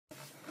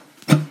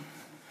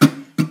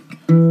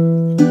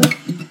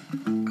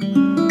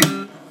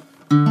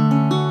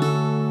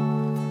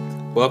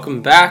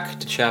Welcome back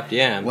to Chapped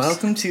Yams.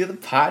 Welcome to the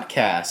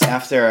podcast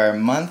after our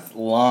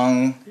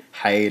month-long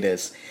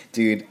hiatus.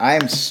 Dude, I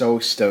am so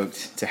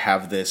stoked to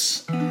have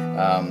this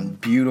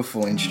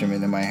beautiful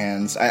instrument in my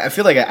hands. I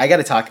feel like I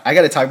gotta talk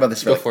about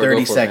this for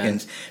 30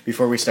 seconds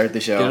before we start the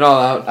show. Get it all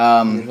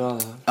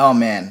out. Oh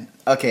man.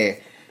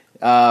 Okay.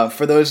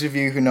 For those of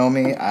you who know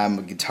me, I'm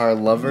a guitar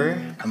lover.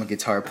 I'm a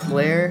guitar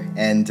player,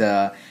 and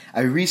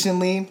I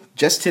recently,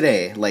 just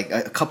today, like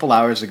a couple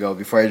hours ago,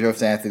 before I drove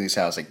to Anthony's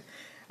house,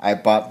 I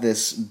bought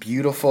this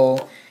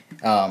beautiful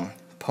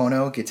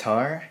Pono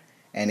guitar,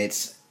 and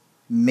it's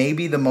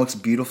maybe the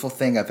most beautiful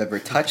thing I've ever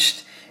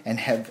touched and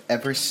have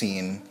ever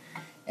seen.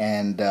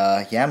 And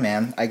yeah,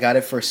 man, I got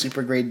it for a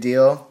super great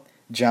deal.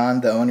 John,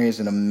 the owner, is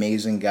an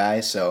amazing guy,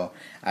 so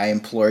I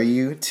implore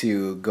you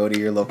to go to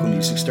your local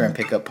music store and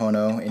pick up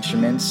Pono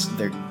instruments.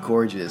 They're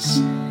gorgeous.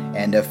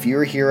 And if you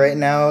were here right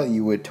now,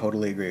 you would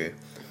totally agree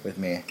with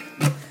me.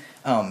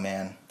 Oh,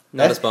 man.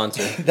 Not a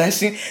sponsor. That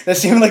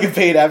seemed like a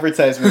paid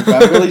advertisement,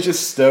 but I'm really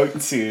just stoked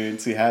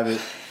to have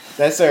it.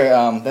 That's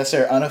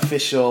our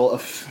unofficial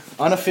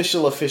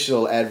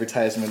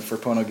advertisement for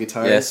Pono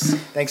guitars. Yes.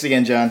 Thanks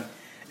again, John.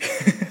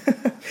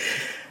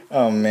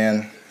 Oh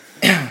man.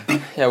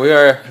 Yeah, we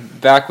are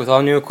back with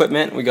all new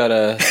equipment. We got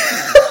a.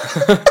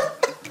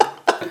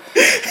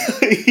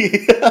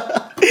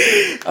 Yeah.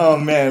 Oh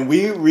man,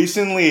 we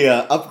recently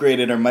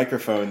upgraded our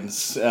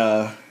microphones.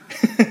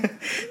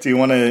 Do you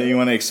want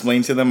to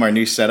explain to them our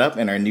new setup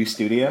and our new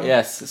studio?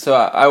 Yes. So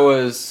I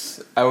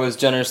was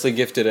generously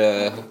gifted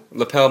a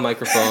lapel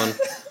microphone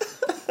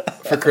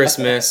for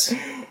Christmas.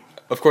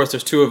 Of course,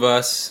 there's two of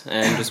us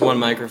and just one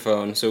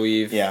microphone. So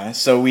we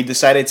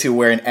decided to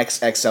wear an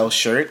XXL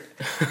shirt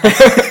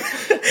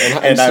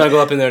and snuggle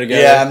up in there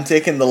together. Yeah, I'm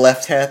taking the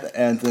left half,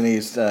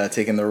 Anthony's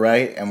taking the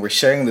right, and we're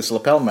sharing this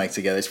lapel mic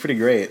together. It's pretty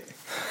great.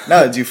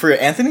 No, dude,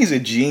 Anthony's a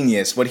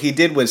genius. What he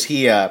did was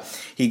he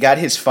got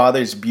his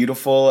father's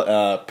beautiful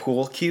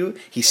pool cue.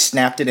 He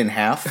snapped it in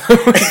half.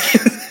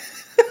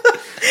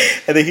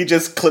 And then he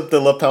just clipped the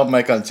lapel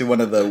mic onto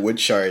one of the wood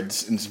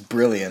shards. And it's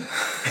brilliant.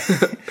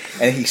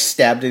 And he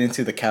stabbed it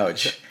into the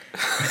couch.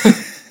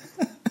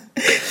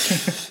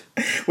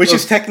 Which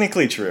is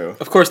technically true.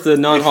 Of course, the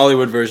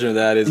non-Hollywood version of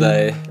that is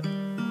I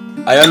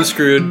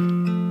unscrewed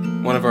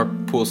one of our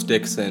pool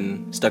sticks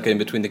and stuck it in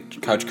between the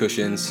couch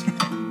cushions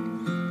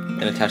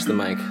and attached the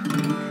mic.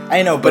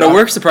 I know, but it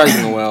works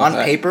surprisingly well.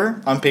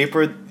 On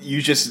paper,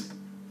 you just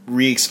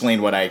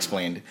re-explained what I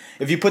explained.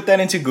 If you put that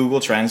into Google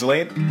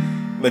Translate,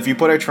 if you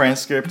put our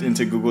transcript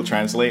into Google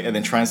Translate and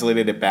then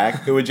translated it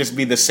back, it would just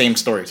be the same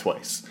story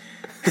twice.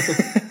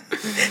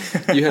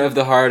 You have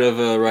the heart of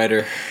a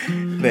writer.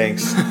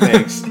 Thanks.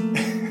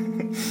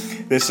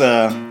 This,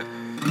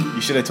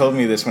 you should have told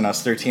me this when I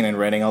was 13 and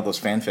writing all those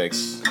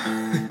fanfics.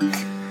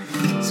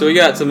 So we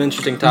got some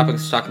interesting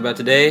topics to talk about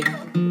today.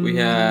 We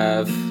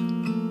have...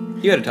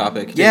 You had a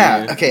topic.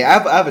 Yeah, okay, I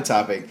have a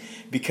topic.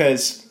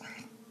 Because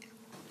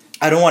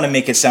I don't want to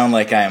make it sound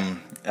like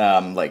I'm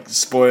like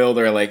spoiled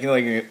or like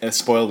a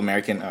spoiled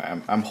American.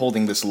 I'm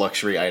holding this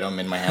luxury item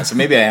in my hand, so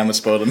maybe I am a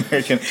spoiled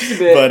American.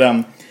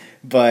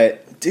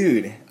 But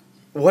dude,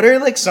 what are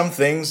like some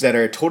things that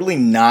are totally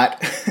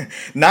not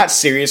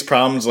serious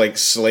problems like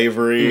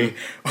slavery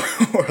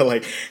or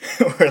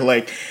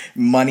like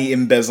money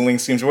embezzling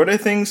schemes? What are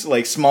things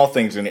like small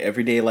things in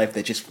everyday life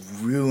that just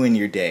ruin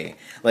your day?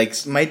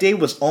 Like my day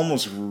was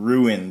almost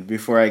ruined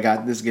before I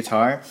got this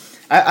guitar.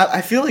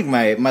 I feel like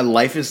my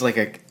life is like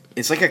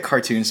a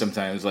cartoon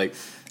sometimes. Like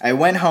I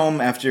went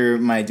home after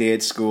my day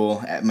at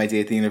school, my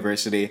day at the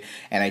university,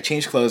 and I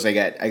changed clothes. I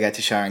got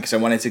to showering because I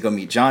wanted to go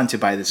meet John to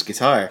buy this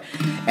guitar,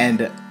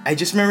 and I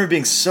just remember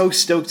being so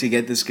stoked to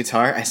get this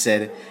guitar. I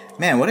said,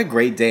 "Man, what a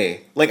great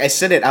day!" Like I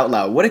said it out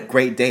loud. What a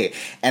great day!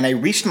 And I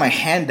reached my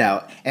hand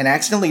out and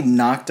accidentally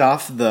knocked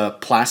off the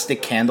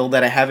plastic candle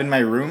that I have in my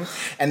room,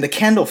 and the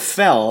candle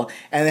fell,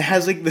 and it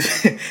has like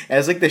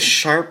this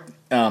sharp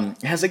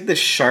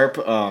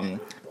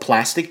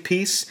plastic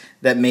piece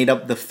that made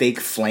up the fake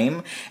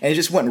flame, and it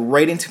just went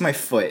right into my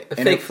foot.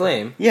 Fake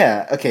flame?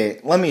 Yeah. Okay.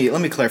 Let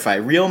me clarify.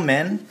 Real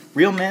men.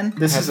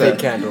 This have is fake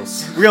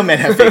candles. Real men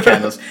have fake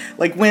candles.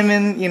 Like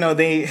women,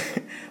 they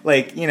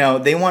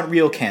want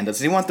real candles.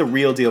 They want the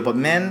real deal. But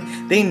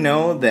men, they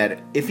know that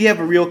if you have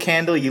a real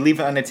candle, you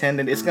leave it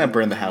unattended, it's gonna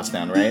burn the house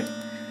down, right?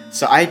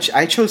 So I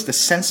chose the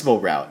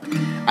sensible route.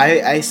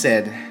 I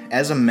said,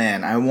 as a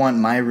man, I want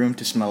my room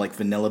to smell like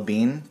vanilla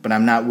bean, but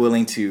I'm not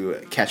willing to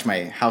catch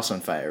my house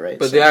on fire, right?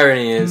 But the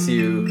irony is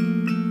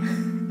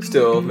you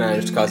still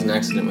managed to cause an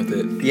accident with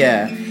it.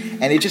 Yeah,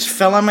 and it just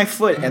fell on my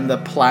foot, and the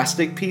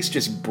plastic piece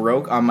just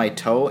broke on my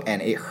toe, and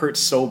it hurt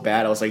so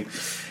bad. I was like...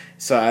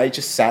 So I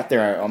just sat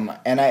there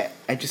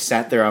I just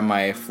sat there on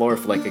my floor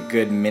for like a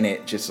good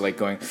minute, just like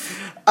going,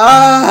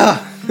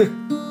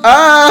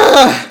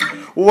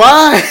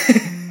 why?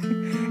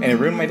 And it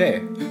ruined my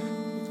day.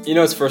 You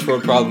know, it's first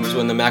world problems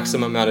when the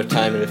maximum amount of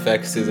time it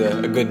affects is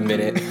a good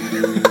minute.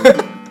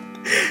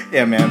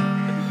 Yeah,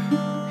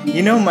 man.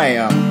 You know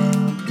my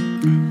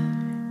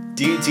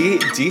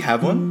do you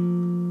have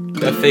one?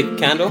 A fake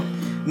candle?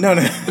 No.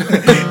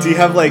 Do you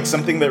have like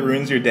something that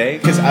ruins your day?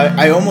 Because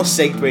I almost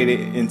segued it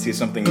into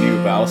something new,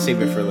 but I'll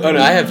save it for later. Oh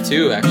no, I have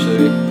two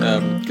actually.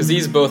 Because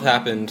these both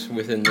happened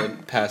within the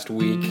past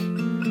week.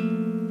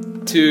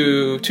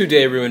 Two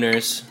day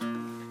ruiners.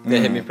 They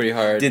hit me pretty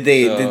hard. Did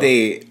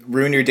they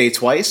ruin your day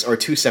twice or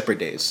 2 separate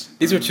days?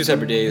 These were 2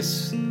 separate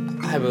days,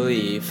 I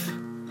believe.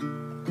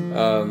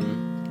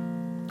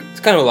 It's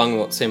kind of along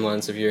the same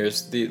lines of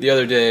yours. The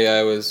other day I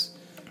always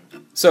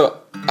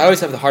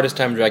have the hardest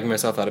time dragging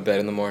myself out of bed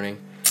in the morning.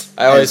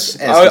 I always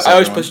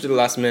push it to the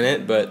last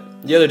minute, but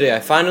the other day I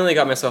finally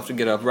got myself to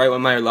get up right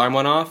when my alarm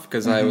went off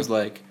because I was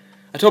like,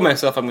 I told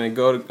myself I'm gonna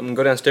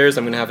go downstairs.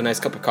 I'm gonna have a nice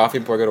cup of coffee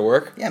before I go to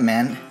work. Yeah,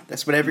 man,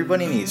 that's what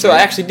everybody needs. So right?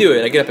 I actually do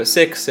it. I get up at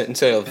 6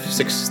 instead of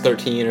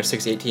 6:13 or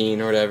 6:18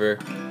 or whatever,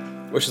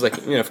 which is like,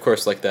 of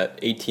course, like that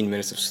 18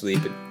 minutes of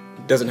sleep. It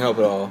doesn't help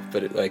at all,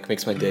 but it like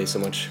makes my day so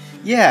much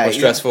more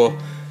stressful.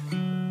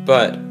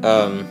 But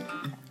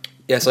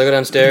so I go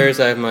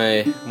downstairs. I have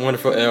my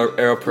wonderful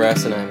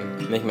AeroPress, and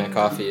I'm making my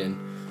coffee, and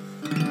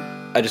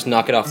I just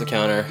knock it off the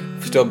counter,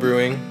 still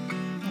brewing.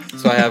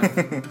 So I have,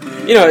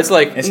 it's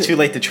like... It's too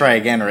late to try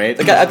again, right?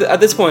 Like at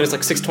this point, it's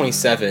like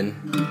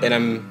 6:27, and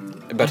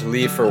I'm about to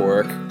leave for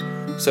work.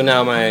 So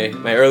now my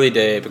early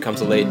day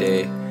becomes a late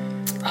day.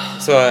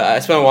 So I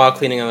spent a while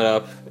cleaning it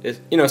up.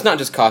 It's not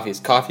just coffee. It's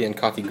coffee and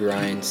coffee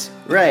grinds.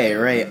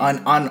 Right.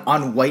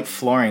 On white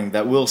flooring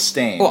that will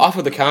stain. Well, off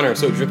of the counter,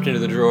 so it dripped into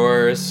the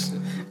drawers.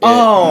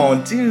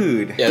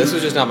 Dude. Yeah, this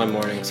was just not my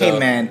morning. So. Hey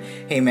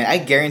man, I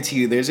guarantee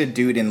you there's a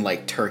dude in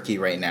like Turkey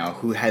right now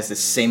who has the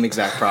same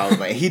exact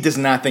problem. He does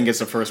not think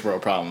it's a first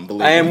world problem, believe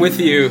me. I am with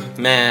you,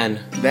 man.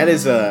 That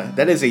is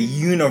a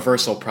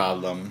universal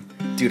problem.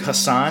 Dude,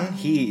 Hassan,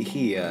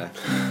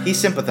 he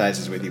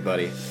sympathizes with you,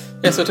 buddy.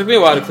 Yeah, so it took me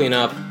a while to clean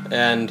up,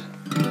 and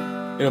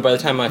by the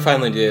time I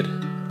finally did,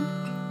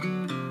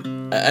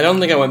 I don't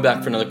think I went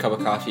back for another cup of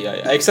coffee.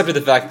 I accepted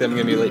the fact that I'm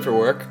going to be late for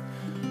work.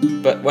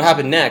 But what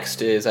happened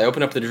next is I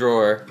opened up the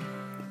drawer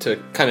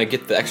to kind of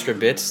get the extra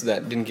bits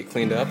that didn't get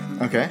cleaned up.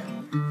 Okay.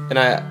 And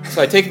I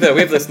take we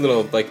have this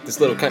little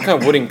kind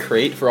of wooden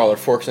crate for all our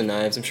forks and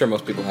knives. I'm sure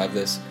most people have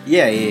this.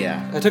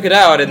 Yeah. I took it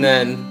out, and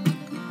then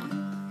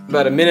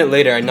about a minute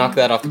later, I knocked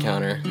that off the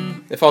counter.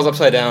 It falls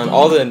upside down.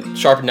 All the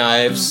sharp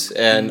knives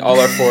and all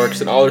our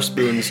forks and all our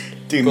spoons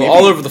go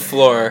all over the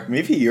floor.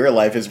 Maybe your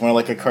life is more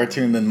like a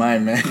cartoon than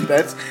mine, man.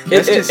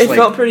 It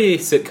felt pretty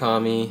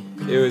sitcom-y.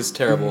 It was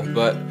terrible,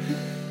 but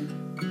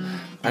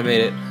I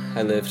made it.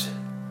 I lived.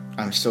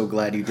 I'm so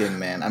glad you did,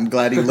 man. I'm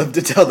glad you lived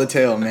to tell the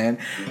tale, man.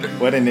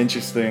 What an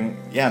interesting...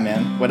 Yeah,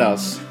 man. What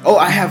else? Oh,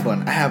 I have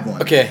one.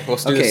 Okay,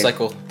 let's do this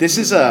cycle. This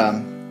is,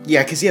 yeah,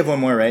 because you have one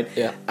more, right?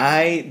 Yeah.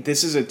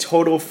 This is a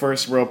total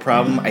first world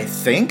problem, I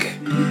think.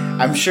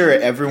 I'm sure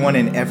everyone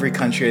in every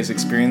country has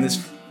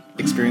experienced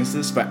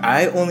this, but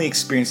I only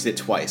experienced it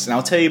twice. And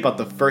I'll tell you about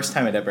the first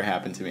time it ever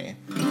happened to me.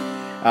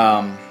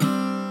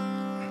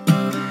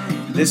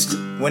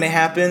 When it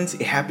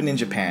happened in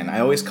Japan. I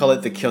always call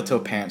it the Kyoto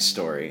pants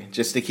story,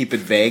 just to keep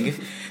it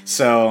vague.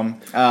 So,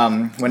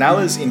 when I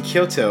was in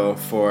Kyoto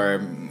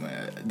for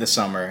the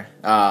summer,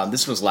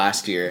 this was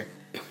last year,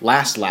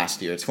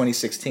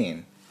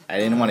 2016. I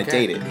didn't want to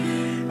date it.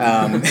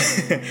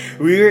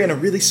 We were in a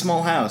really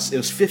small house. It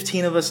was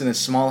 15 of us in a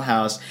small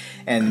house,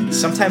 and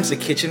sometimes the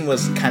kitchen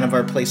was kind of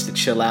our place to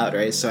chill out,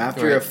 right? So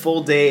after a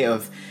full day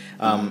of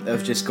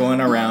just going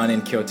around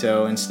in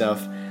Kyoto and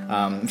stuff,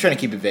 I'm trying to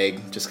keep it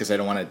vague just because I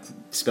don't want to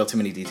spill too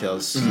many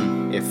details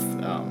if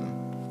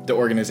the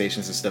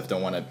organizations and stuff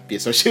don't want to be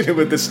associated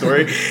with this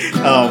story.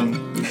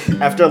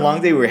 After a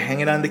long day, we were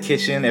hanging out in the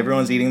kitchen.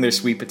 Everyone's eating their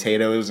sweet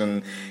potatoes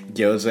and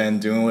gyoza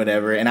and doing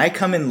whatever. And I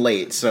come in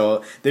late,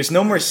 so there's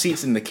no more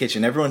seats in the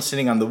kitchen. Everyone's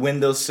sitting on the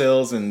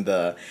windowsills and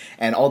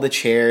all the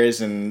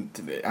chairs.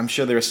 And I'm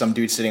sure there was some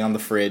dude sitting on the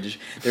fridge.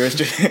 There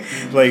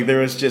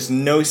was just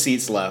no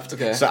seats left.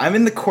 Okay. So I'm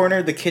in the corner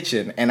of the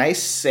kitchen, and I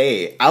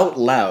say out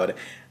loud,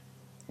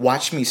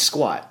 "Watch me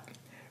squat."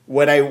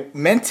 What I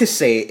meant to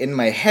say in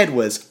my head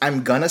was,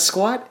 "I'm gonna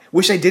squat,"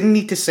 which I didn't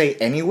need to say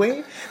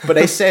anyway, but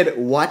I said,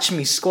 "Watch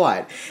me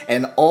squat."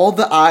 And all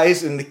the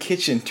eyes in the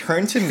kitchen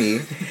turned to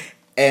me,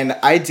 and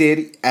I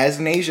did, as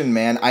an Asian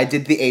man, I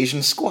did the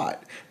Asian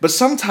squat. But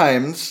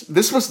sometimes,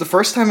 this was the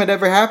first time it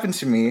ever happened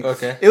to me.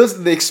 Okay.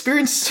 The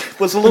experience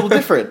was a little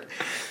different.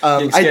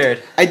 Getting scared.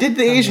 I did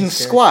the Asian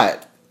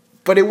squat,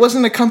 but it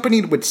wasn't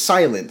accompanied with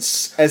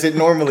silence, as it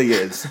normally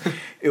is.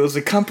 It was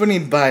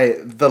accompanied by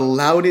the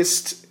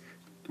loudest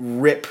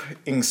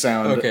ripping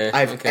sound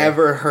I've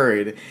ever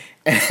heard.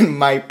 And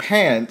my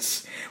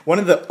pants, one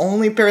of the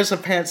only pairs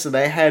of pants that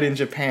I had in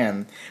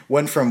Japan,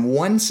 went from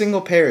one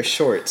single pair of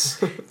shorts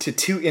to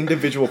 2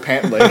 individual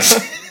pant legs.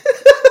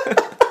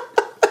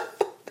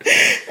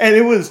 And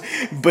it was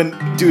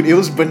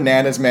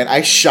bananas, man. I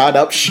shot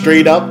up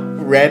straight up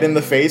red in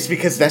the face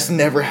because that's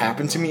never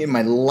happened to me in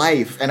my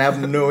life, and I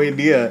have no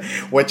idea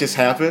what just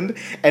happened.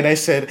 And I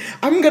said,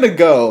 I'm gonna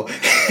go,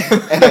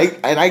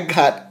 and I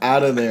got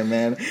out of there,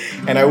 man.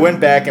 And I went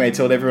back and I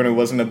told everyone it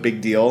wasn't a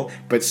big deal,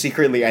 but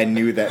secretly I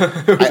knew that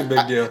it was a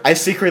big deal. I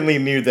secretly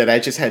knew that I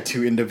just had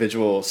 2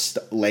 individual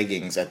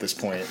leggings at this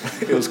point.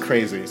 It was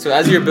crazy. So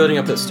as you were building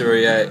up that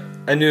story,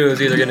 I knew it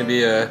was either gonna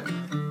be a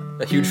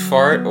huge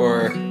fart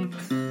or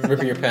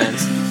ripping your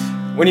pants.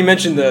 When you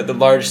mentioned the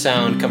large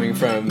sound coming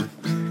from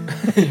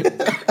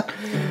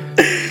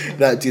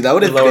that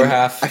would have lower been,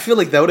 half. I feel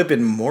like that would have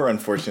been more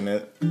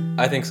unfortunate.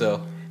 I think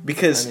so.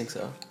 Because I think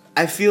so.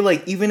 I feel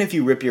like even if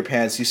you rip your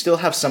pants, you still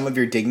have some of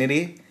your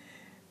dignity.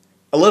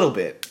 A little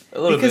bit.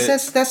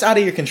 Because that's out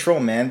of your control,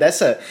 man.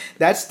 That's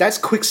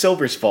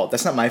Quicksilver's fault.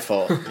 That's not my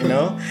fault, you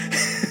know?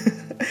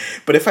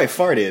 But if I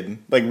farted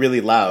like really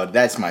loud,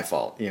 that's my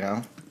fault, you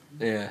know?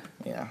 Yeah.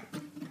 Yeah.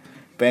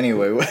 But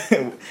anyway,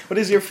 what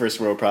is your first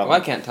world problem?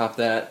 Well, I can't top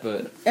that,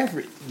 but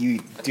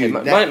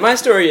my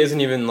story isn't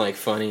even like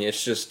funny.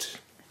 It's just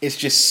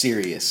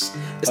serious.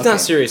 It's not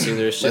serious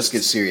either. It's Let's just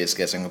get serious,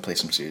 guys. I'm gonna play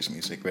some serious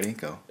music. Ready?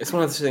 Go. It's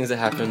one of those things that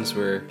happens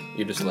where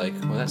you're just like,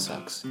 well, that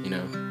sucks, you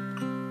know.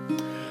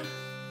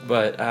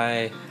 But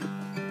I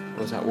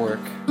was at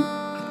work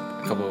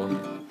a couple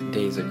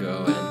days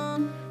ago,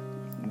 and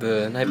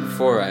the night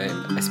before, I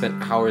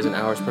spent hours and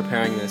hours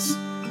preparing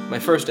my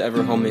first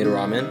ever homemade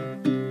ramen.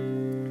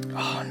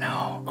 Oh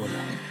no.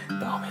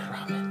 The homemade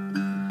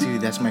ramen.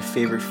 Dude, that's my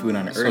favorite food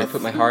on So earth. I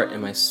put my heart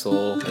and my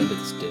soul into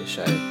this dish.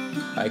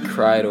 I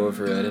cried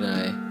over it,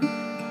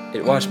 and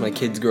it watched my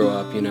kids grow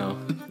up, you know.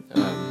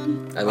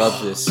 I love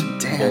this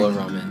bowl of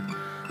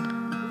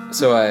ramen.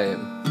 So I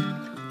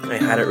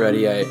had it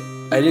ready. I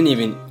didn't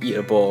even eat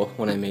a bowl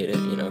when I made it,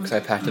 you know, because I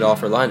packed it all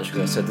for lunch,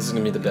 because I said this is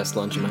going to be the best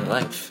lunch of my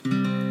life.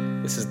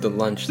 This is the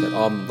lunch that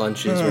all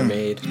lunches were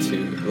made to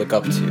look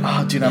up to.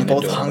 Oh, dude, I'm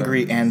both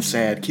hungry and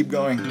sad. Keep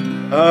going.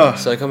 Oh.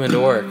 So I come into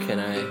work,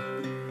 and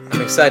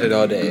I'm excited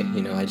all day.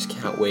 You know, I just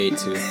can't wait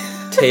to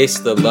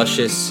taste the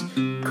luscious,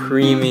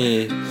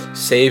 creamy,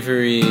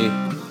 savory,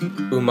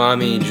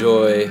 umami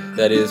joy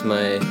that is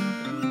my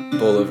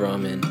bowl of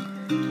ramen.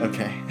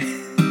 Okay.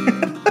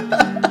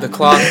 The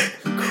clock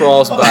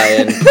crawls by,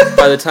 and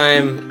by the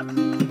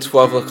time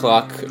 12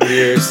 o'clock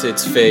rears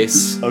its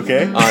face on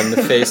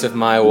the face of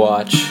my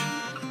watch,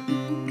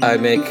 I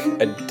make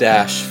a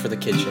dash for the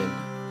kitchen.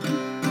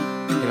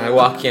 And I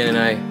walk in, and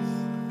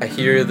I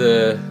hear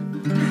the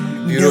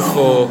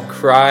beautiful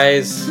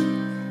cries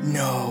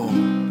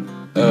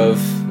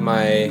of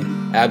my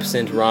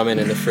absent ramen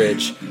in the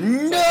fridge.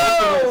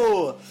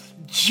 No!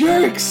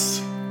 Jerks!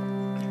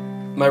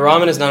 My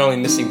ramen is not only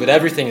missing, but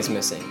everything is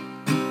missing.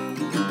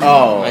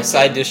 Oh. My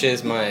side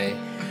dishes, my...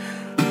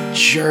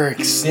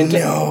 Jerks.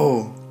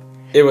 No.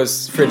 It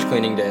was fridge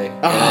cleaning day,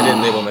 and I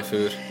didn't label my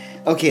food.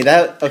 Okay,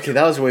 that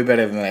was way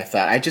better than I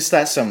thought. I just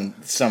thought some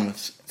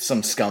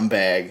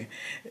scumbag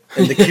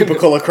in the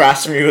cubicle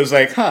across from me was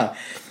like, huh.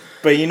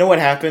 But you know what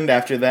happened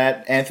after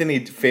that?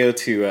 Anthony failed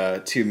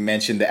to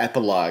mention the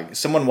epilogue.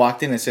 Someone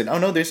walked in and said, "Oh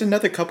no, there's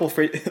another cup of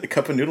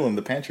noodle in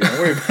the pantry. Don't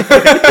worry about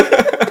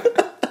it."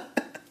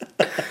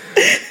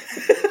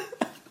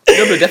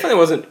 No, but it definitely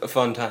wasn't a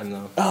fun time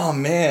though. Oh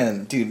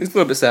man, dude, it's a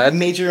little bit sad. You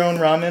made your own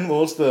ramen. What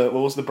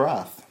was the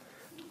broth?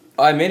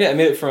 I made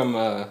it from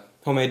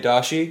homemade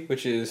dashi,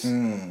 which is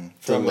from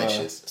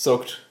delicious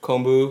soaked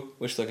kombu,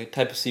 which is like a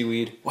type of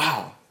seaweed.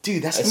 Wow,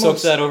 dude, that's I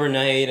soaked that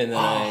overnight, and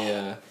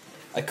then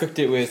I cooked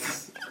it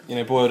with,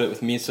 I boiled it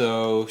with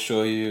miso,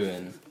 shoyu,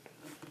 and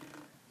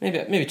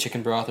maybe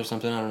chicken broth or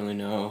something. I don't really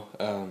know.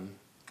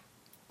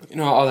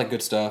 All that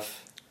good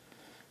stuff.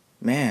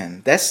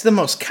 Man, that's the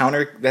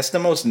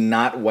most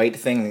not white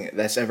thing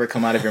that's ever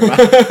come out of your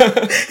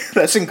mouth.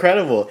 That's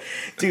incredible.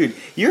 Dude,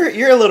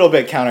 you're a little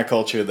bit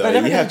counterculture though. I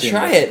never have to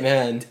try it,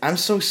 man. I'm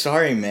so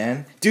sorry,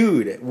 man.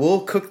 Dude, we'll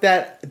cook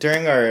that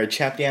during our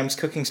Chap Yams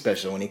cooking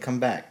special when you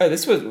come back. Oh,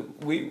 this was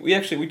we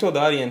told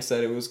the audience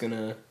that it was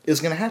gonna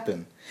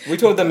happen. We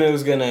told them it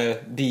was gonna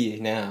be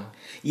now.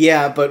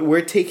 Yeah, but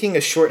we're taking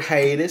a short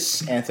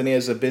hiatus. Anthony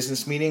has a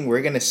business meeting.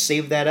 We're gonna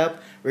save that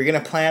up. We're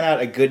going to plan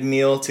out a good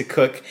meal to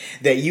cook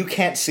that you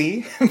can't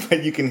see,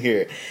 but you can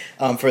hear,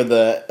 for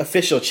the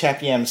official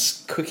Chap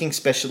Yams cooking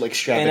special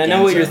extravaganza. And I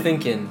know what you're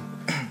thinking.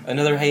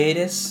 Another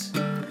hiatus?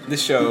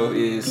 This show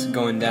is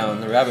going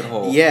down the rabbit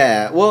hole.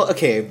 Yeah, well,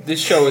 okay.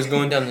 This show is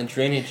going down the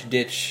drainage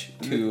ditch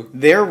to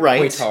They're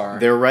right. Quatar.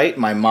 They're right.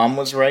 My mom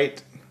was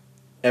right.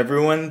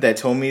 Everyone that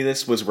told me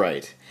this was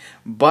right.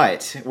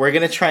 But we're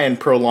going to try and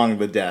prolong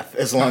the death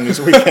as long as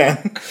we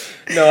can.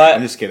 No,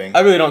 I'm just kidding.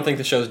 I really don't think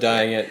the show's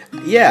dying yet.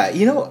 Yeah,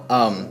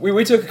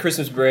 we took a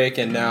Christmas break,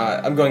 and now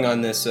I'm going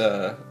on this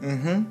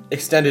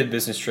extended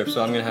business trip,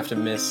 so I'm going to have to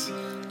miss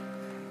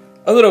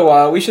a little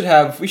while. We should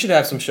have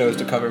some shows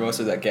to cover most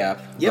of that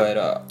gap. Yep.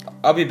 But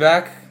I'll be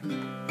back,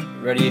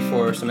 ready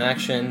for some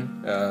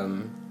action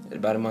in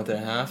about a month and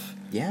a half.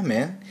 Yeah,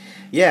 man.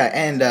 Yeah,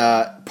 and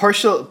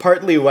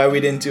partly why we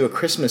didn't do a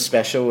Christmas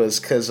special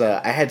was because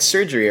I had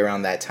surgery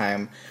around that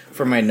time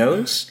for my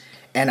nose,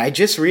 And I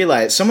just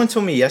realized, someone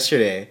told me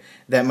yesterday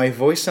that my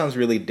voice sounds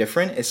really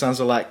different. It sounds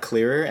a lot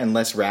clearer and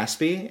less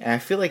raspy. And I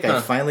feel like I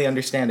finally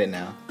understand it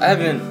now. I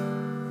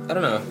don't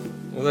know.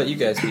 We'll let you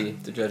guys be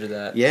the judge of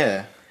that.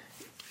 Yeah.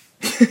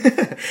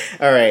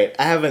 All right.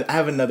 I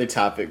have another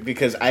topic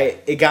because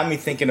it got me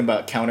thinking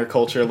about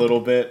counterculture a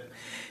little bit.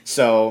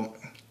 So,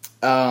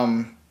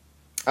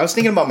 I was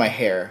thinking about my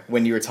hair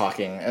when you were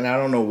talking, and I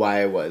don't know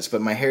why I was, but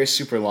my hair is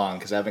super long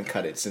because I haven't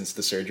cut it since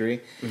the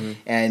surgery. Mm-hmm.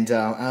 And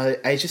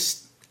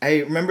I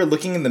remember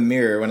looking in the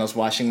mirror when I was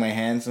washing my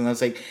hands, and I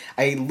was like,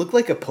 I look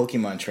like a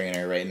Pokemon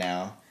trainer right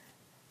now.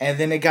 And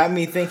then it got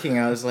me thinking,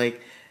 I was like,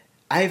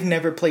 I've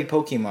never played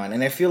Pokemon,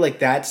 and I feel like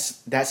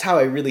that's how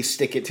I really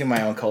stick it to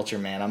my own culture,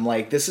 man. I'm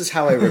like, this is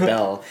how I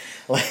rebel.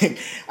 Like,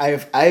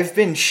 I've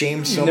been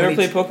shamed so many. You've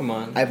never played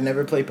Pokemon. I've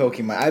never played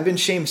Pokemon. I've been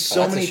shamed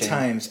so many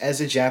times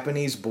as a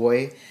Japanese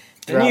boy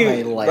throughout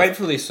my life.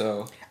 Rightfully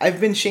so.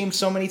 I've been shamed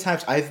so many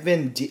times. My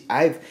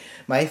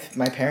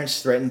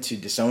parents threatened to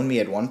disown me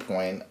at one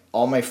point.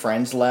 All my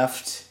friends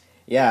left.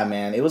 Yeah,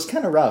 man, it was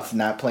kind of rough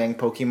not playing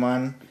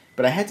Pokemon,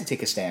 but I had to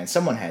take a stand.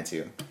 Someone had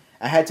to.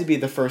 I had to be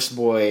the first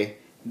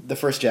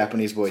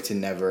Japanese boy to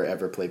never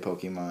ever play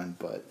Pokemon,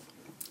 but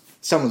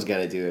someone's got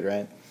to do it,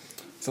 right?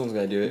 Someone's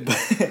got to do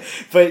it.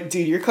 But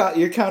dude, you're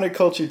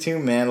counterculture too,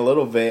 man. A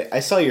little bit.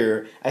 I saw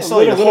your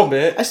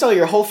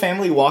whole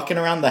family walking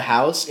around the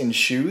house in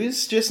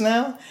shoes just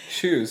now.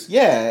 Shoes.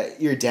 Yeah,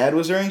 your dad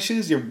was wearing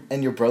shoes.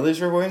 And your brothers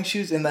were wearing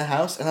shoes in the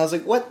house, and I was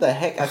like, what the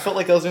heck? I felt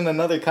like I was in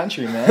another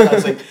country, man. I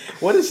was like,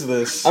 what is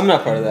this? I'm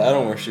not part of that. I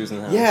don't wear shoes in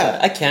the house. Yeah,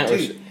 I can't wear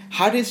shoes.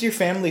 How does your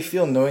family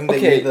feel knowing that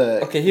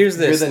here's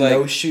this, you're the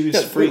no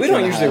shoes freak? We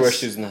don't usually wear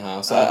shoes in the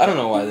house. I don't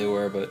know why they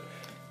were, but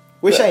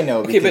I know.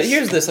 Okay, but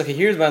here's this. Okay,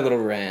 here's my little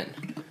rant.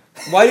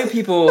 Why do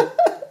people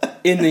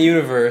in the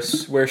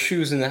universe wear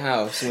shoes in the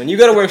house when you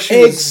gotta wear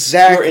shoes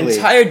your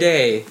entire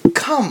day?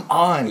 Come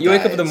on, You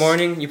wake up in the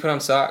morning, you put on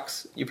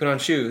socks, you put on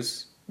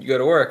shoes, you go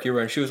to work, you're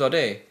wearing shoes all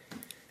day.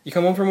 You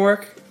come home from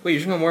work, wait, you're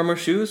just gonna wear more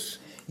shoes?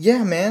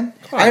 Yeah, man.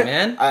 Come on,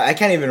 man. I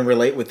can't even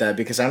relate with that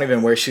because I don't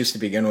even wear shoes to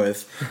begin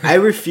with. I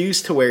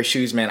refuse to wear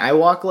shoes, man. I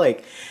walk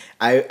like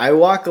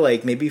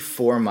maybe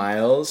 4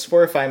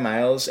 or 5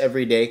 miles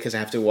every day because I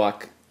have to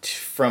walk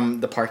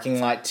from the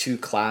parking lot to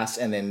class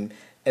and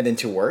then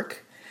to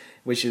work,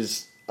 which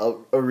is a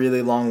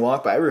really long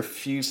walk. But I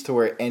refuse to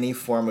wear any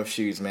form of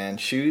shoes, man.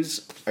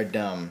 Shoes are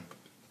dumb.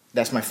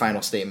 That's my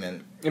final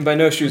statement. And by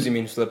no shoes, you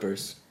mean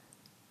slippers.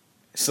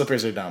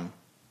 Slippers are dumb.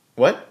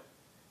 What?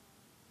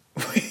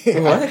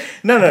 What?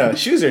 No.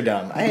 Shoes are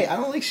dumb. I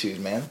don't like shoes,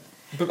 man.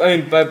 But I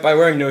mean, by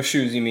wearing no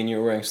shoes, you mean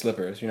you're wearing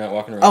slippers. You're not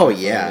walking around. Oh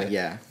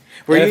yeah.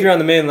 And if you're on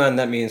the mainland,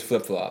 that means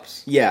flip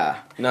flops. Yeah.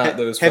 Not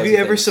those. Have you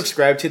ever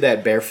subscribed to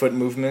that barefoot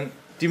movement?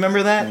 Do you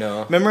remember that?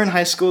 No. Remember in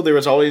high school there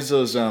was always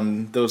those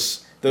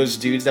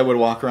dudes that would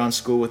walk around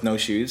school with no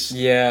shoes.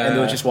 Yeah. And they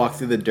would just walk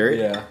through the dirt.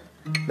 Yeah.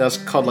 That was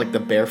called like the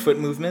barefoot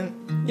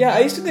movement. Yeah, I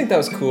used to think that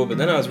was cool, but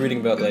then I was reading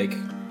about like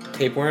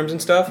tapeworms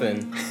and stuff,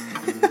 and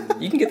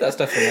you can get that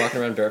stuff from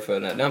walking around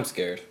barefoot. Now I'm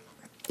scared.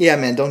 Yeah,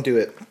 man, don't do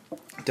it.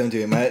 Don't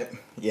do it.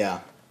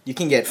 You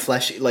can get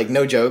flesh. Like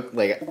no joke.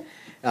 Like,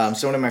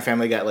 someone in my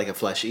family got like a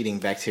flesh-eating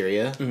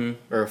bacteria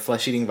or a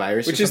flesh-eating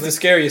virus, which is the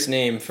scariest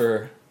name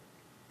for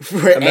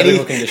a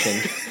medical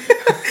condition.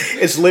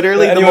 It's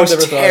literally the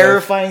most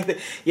terrifying thing.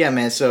 Yeah,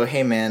 man. So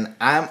hey, man,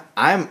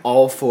 I'm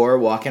all for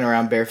walking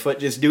around barefoot.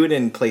 Just do it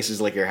in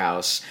places like your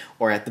house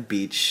or at the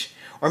beach.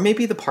 Or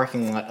maybe the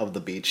parking lot of the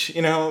beach,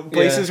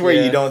 places where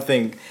you don't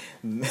think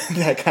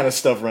that kind of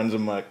stuff runs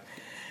amok.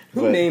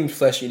 Who named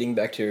flesh-eating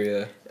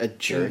bacteria? A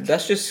jerk.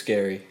 That's just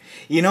scary.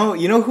 You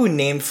know who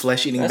named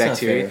flesh-eating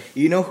bacteria? Not fair.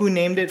 You know who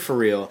named it for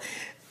real?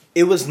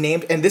 It was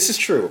named, and this is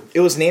true.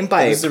 It was named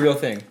by. This is the real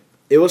thing.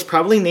 It was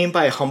probably named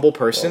by a humble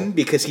person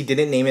because he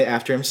didn't name it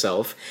after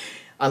himself,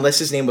 unless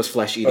his name was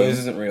flesh-eating. Oh, this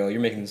isn't real. You're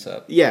making this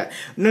up. Yeah,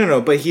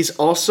 no. But it's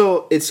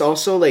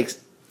also like.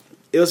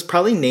 It was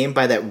probably named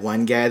by that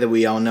one guy that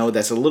we all know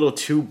that's a little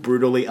too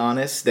brutally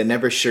honest, that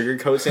never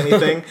sugarcoats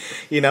anything.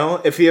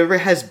 If he ever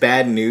has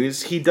bad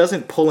news, he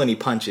doesn't pull any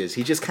punches.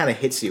 He just kind of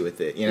hits you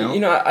with it,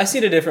 I see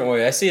it a different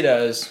way. I see it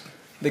as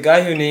the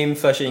guy who named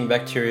flesh-eating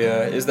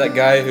bacteria is that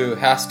guy who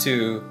has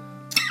to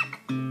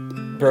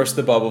burst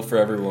the bubble for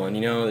everyone.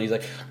 He's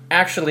like,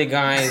 actually,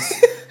 guys,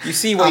 you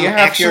see what you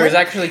have here is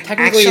actually,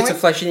 technically, it's a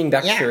flesh-eating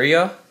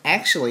bacteria. Yeah.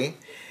 Actually,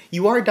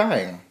 you are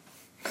dying.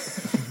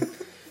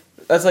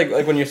 That's like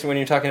when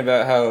you're talking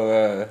about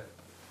how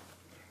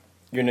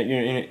you're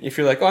if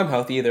you're like, oh, I'm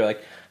healthy, they're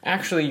like,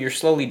 actually, you're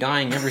slowly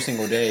dying every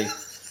single day.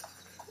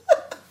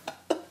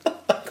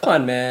 Come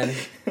on, man.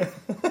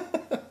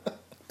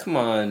 Come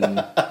on.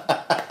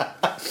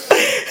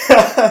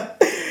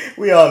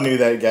 We all knew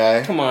that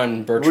guy. Come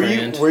on,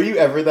 Bertrand. Were you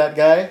ever that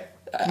guy?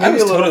 I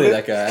was totally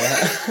that guy.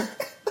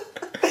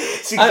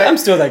 See, I'm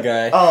still that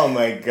guy. Oh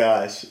my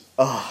gosh.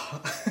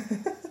 Oh.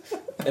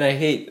 And I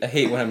hate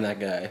when I'm that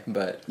guy,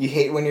 but... You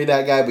hate when you're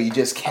that guy, but you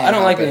just can't I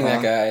don't like being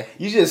that guy.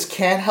 You just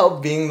can't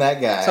help being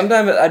that guy.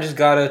 Sometimes I just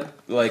gotta,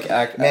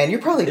 act... Man,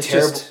 you're probably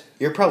terrible.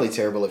 You're probably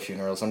terrible at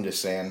funerals, I'm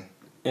just saying.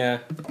 Yeah.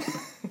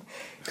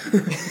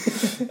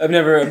 I've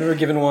never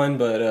given one,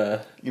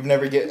 but you've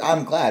never get.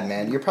 I'm glad,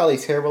 man. You're probably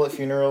terrible at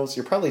funerals.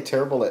 You're probably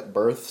terrible at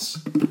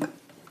births.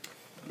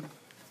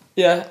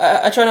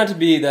 Yeah, I try not to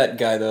be that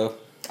guy though.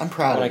 I'm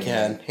proud when of you. I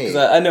can, because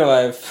I know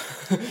I've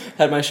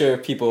had my share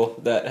of people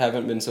that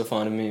haven't been so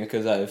fond of me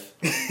because I'm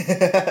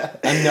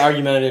the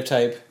argumentative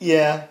type.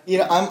 Yeah,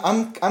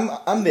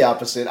 I'm the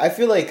opposite. I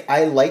feel like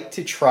I like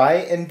to try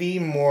and be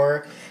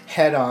more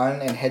head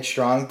on and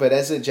headstrong, but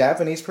as a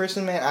Japanese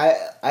person, man,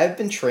 I've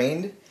been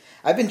trained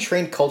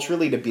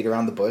culturally to beat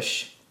around the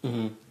bush.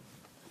 Mm-hmm.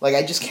 Like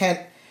I just can't.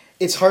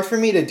 It's hard for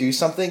me to do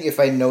something if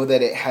I know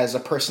that it has a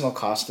personal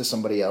cost to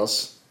somebody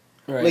else.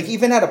 Right. Like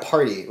even at a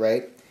party,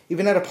 right?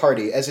 Even at a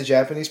party, as a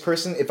Japanese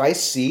person, if I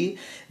see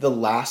the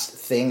last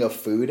thing of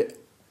food,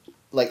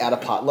 like at a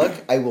potluck,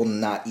 I will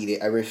not eat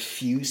it. I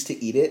refuse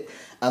to eat it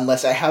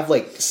unless I have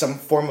like some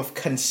form of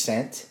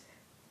consent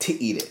to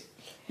eat it.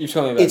 You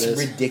told me about this. It's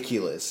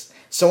ridiculous.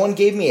 Someone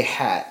gave me a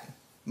hat.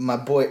 My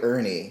boy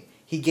Ernie.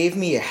 He gave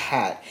me a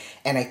hat,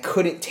 and I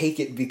couldn't take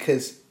it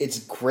because it's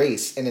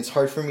Grace, and it's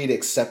hard for me to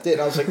accept it.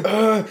 And I was like,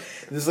 ugh,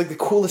 this is like the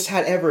coolest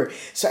hat ever.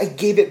 So I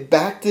gave it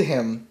back to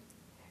him.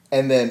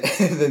 And then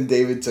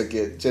David took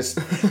it just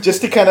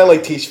to kind of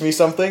like teach me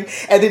something.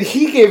 And then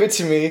he gave it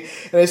to me,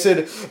 and I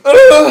said,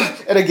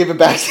 ugh! And I gave it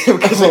back to him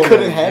because I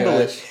couldn't handle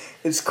it.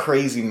 It's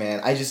crazy, man.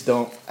 I just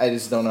don't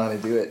know how to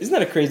do it. Isn't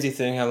that a crazy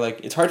thing? How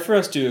like it's hard for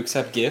us to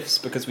accept gifts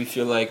because we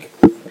feel like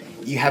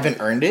you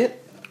haven't earned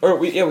it, or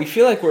we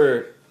feel like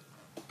we're.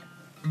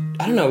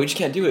 I don't know. We just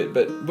can't do it.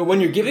 But when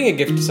you're giving a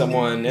gift to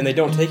someone and they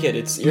don't take it,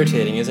 it's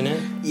irritating, isn't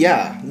it?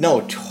 Yeah.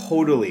 No.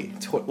 Totally.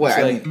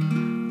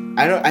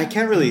 I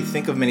can't really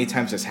think of many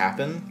times this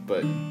happened,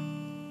 but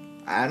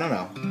I don't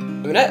know. I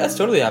mean, that's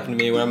totally happened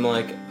to me when I'm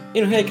like,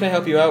 hey, can I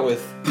help you out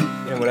with,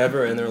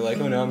 whatever? And they're like,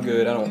 oh, no, I'm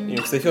good. I don't,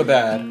 because they feel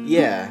bad.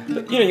 Yeah.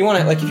 But, you want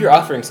to, like, if you're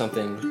offering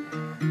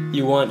something,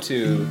 you want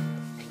to...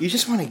 You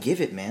just want to give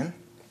it, man.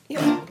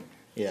 Yeah.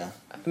 Yeah.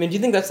 I mean, do you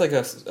think that's like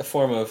a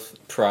form of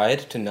pride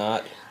to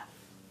not...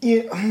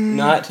 Yeah.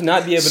 Not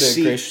be able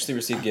to graciously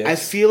receive gifts? I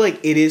feel like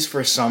it is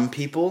for some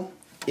people.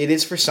 It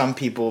is for some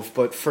people,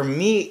 but for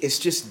me, it's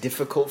just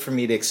difficult for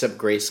me to accept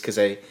grace because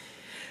I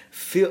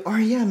feel,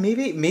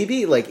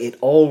 maybe like it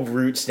all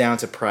roots down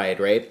to pride,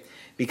 right?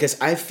 Because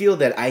I feel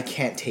that I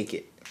can't take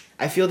it.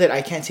 I feel that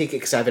I can't take it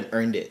because I haven't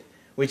earned it,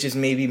 which is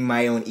maybe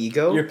my own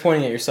ego. You're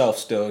pointing at yourself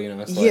still,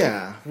 It's like,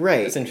 yeah,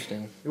 right. That's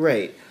interesting.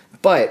 Right.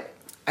 But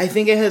I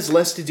think it has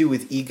less to do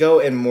with ego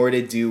and more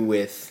to do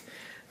with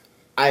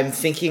I'm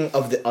thinking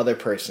of the other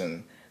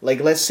person. Like,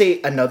 let's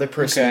say another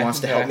person wants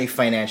to help me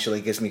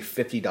financially, gives me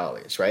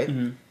 $50, right?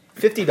 Mm-hmm.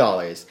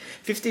 $50.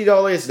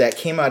 $50 that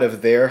came out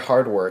of their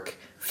hard work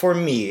for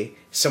me,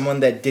 someone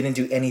that didn't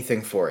do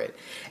anything for it.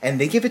 And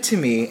they give it to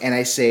me, and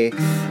I say,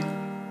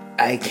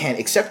 I can't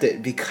accept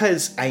it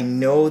because I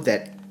know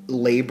that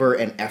labor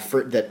and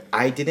effort that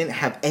I didn't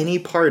have any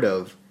part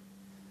of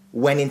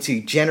went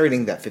into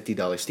generating that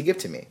 $50 to give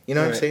to me. You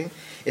know what I'm saying?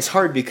 It's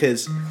hard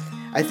because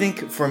I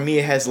think for me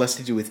it has less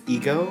to do with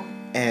ego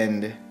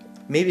and...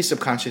 Maybe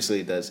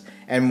subconsciously it does.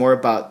 And more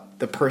about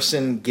the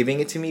person giving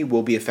it to me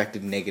will be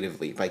affected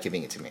negatively by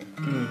giving it to me.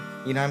 Mm.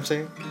 You know what I'm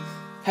saying?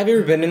 Have you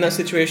ever been in that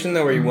situation,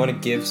 though, where you want to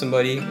give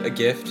somebody a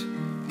gift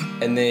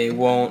and they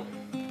won't,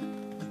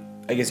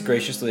 I guess,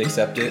 graciously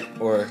accept it?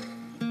 Or,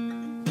 I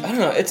don't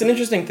know. It's an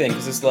interesting thing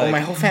because it's like... Well,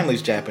 my whole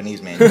family's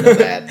Japanese, man. You know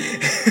that.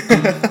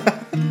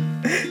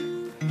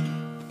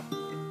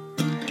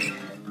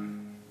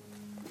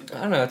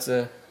 I don't know. It's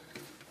a...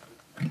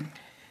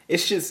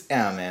 It's just,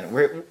 man.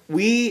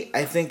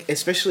 I think,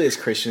 especially as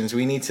Christians,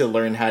 we need to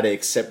learn how to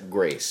accept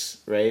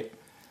grace, right?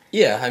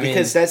 Yeah, I mean...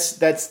 Because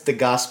that's the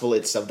gospel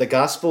itself. The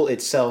gospel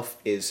itself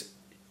is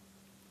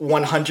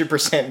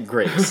 100%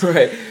 grace.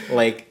 Right.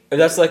 Like...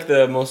 That's like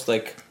the most,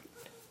 like,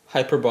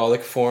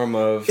 hyperbolic form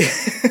of...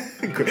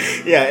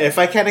 Yeah, if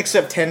I can't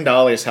accept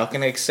 $10, how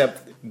can I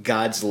accept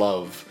God's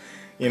love?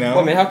 You know?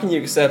 Well, I mean, how can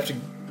you accept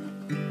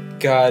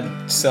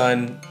God's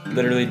Son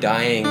literally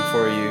dying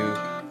for you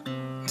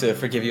to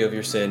forgive you of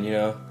your sin,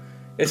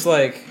 It's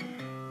like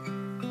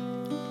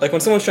when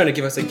someone's trying to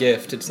give us a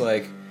gift, it's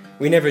like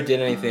we never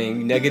did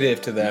anything negative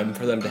to them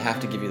for them to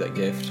have to give you that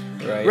gift,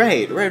 right?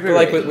 Right. But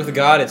like with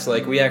God, it's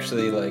like we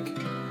actually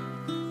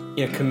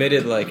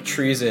committed like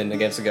treason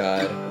against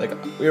God. Like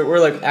we're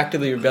like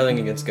actively rebelling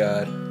against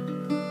God,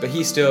 but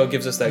He still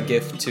gives us that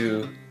gift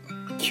to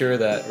cure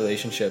that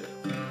relationship.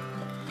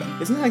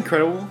 Isn't that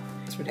incredible?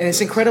 And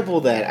it's incredible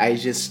that I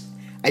just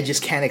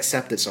can't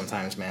accept it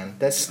sometimes, man.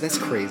 That's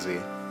crazy.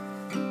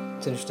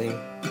 It's interesting.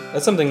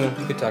 That's something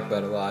we could talk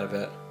about a lot, I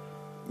bet.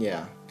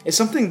 Yeah. It's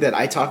something that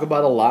I talk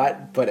about a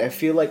lot, but I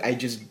feel like I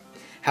just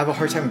have a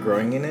hard time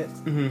growing in it.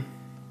 Mm-hmm.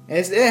 And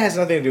it has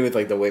nothing to do with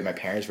like the way my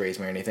parents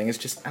raised me or anything. It's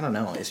just, I don't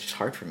know. It's just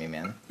hard for me,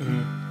 man.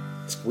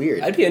 Mm-hmm. It's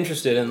weird. I'd be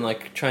interested in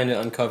like trying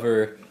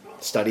to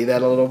study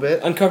that a little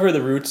bit. Uncover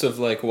the roots of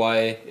like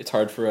why it's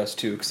hard for us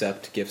to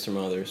accept gifts from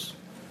others.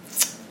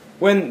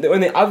 When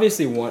they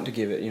obviously want to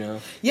give it,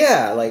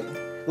 Yeah, like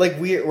Like,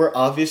 we're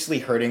obviously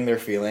hurting their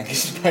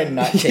feelings by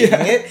not taking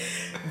it,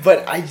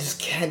 but I just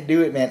can't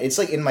do it, man. It's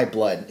like in my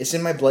blood. It's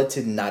in my blood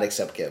to not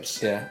accept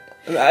gifts. Yeah.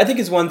 I think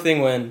it's one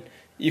thing when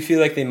you feel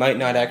like they might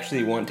not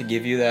actually want to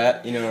give you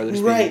that, you know, or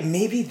there's right,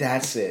 maybe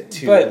that's it,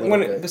 too.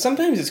 But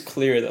sometimes it's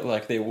clear that,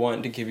 like, they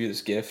want to give you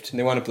this gift, and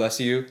they want to bless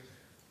you.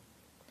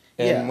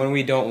 And when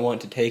we don't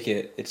want to take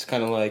it, it's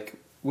kind of like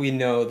we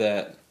know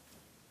that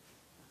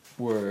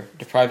we're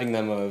depriving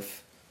them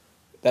of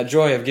that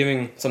joy of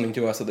giving something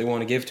to us that they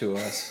want to give to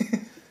us.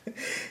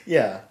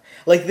 Yeah.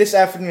 Like this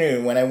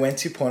afternoon when I went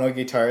to Pono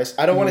Guitars,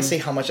 I don't want to say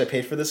how much I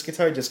paid for this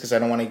guitar just because I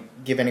don't want to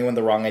give anyone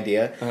the wrong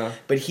idea. Uh-huh.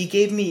 But he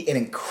gave me an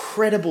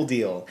incredible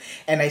deal.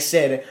 And I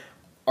said,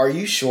 "Are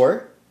you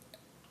sure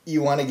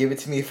you want to give it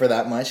to me for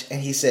that much?"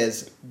 And he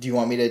says, "Do you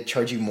want me to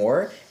charge you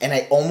more?" And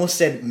I almost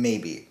said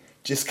maybe.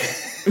 Just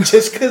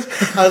because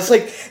I was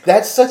like,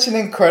 that's such an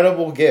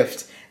incredible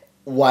gift.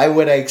 Why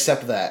would I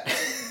accept that?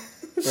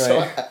 Right.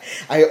 So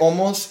I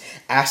almost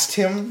asked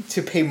him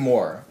to pay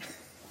more.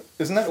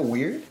 Isn't that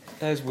weird?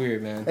 That is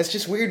weird, man. That's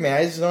just weird, man.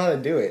 I just don't know how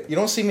to do it. You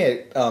don't see me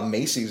at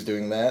Macy's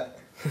doing that.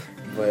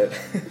 But,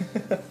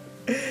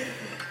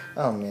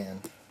 oh,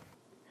 man.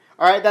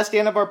 All right, that's the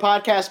end of our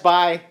podcast.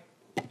 Bye.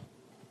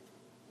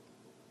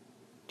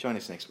 Join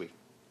us next week.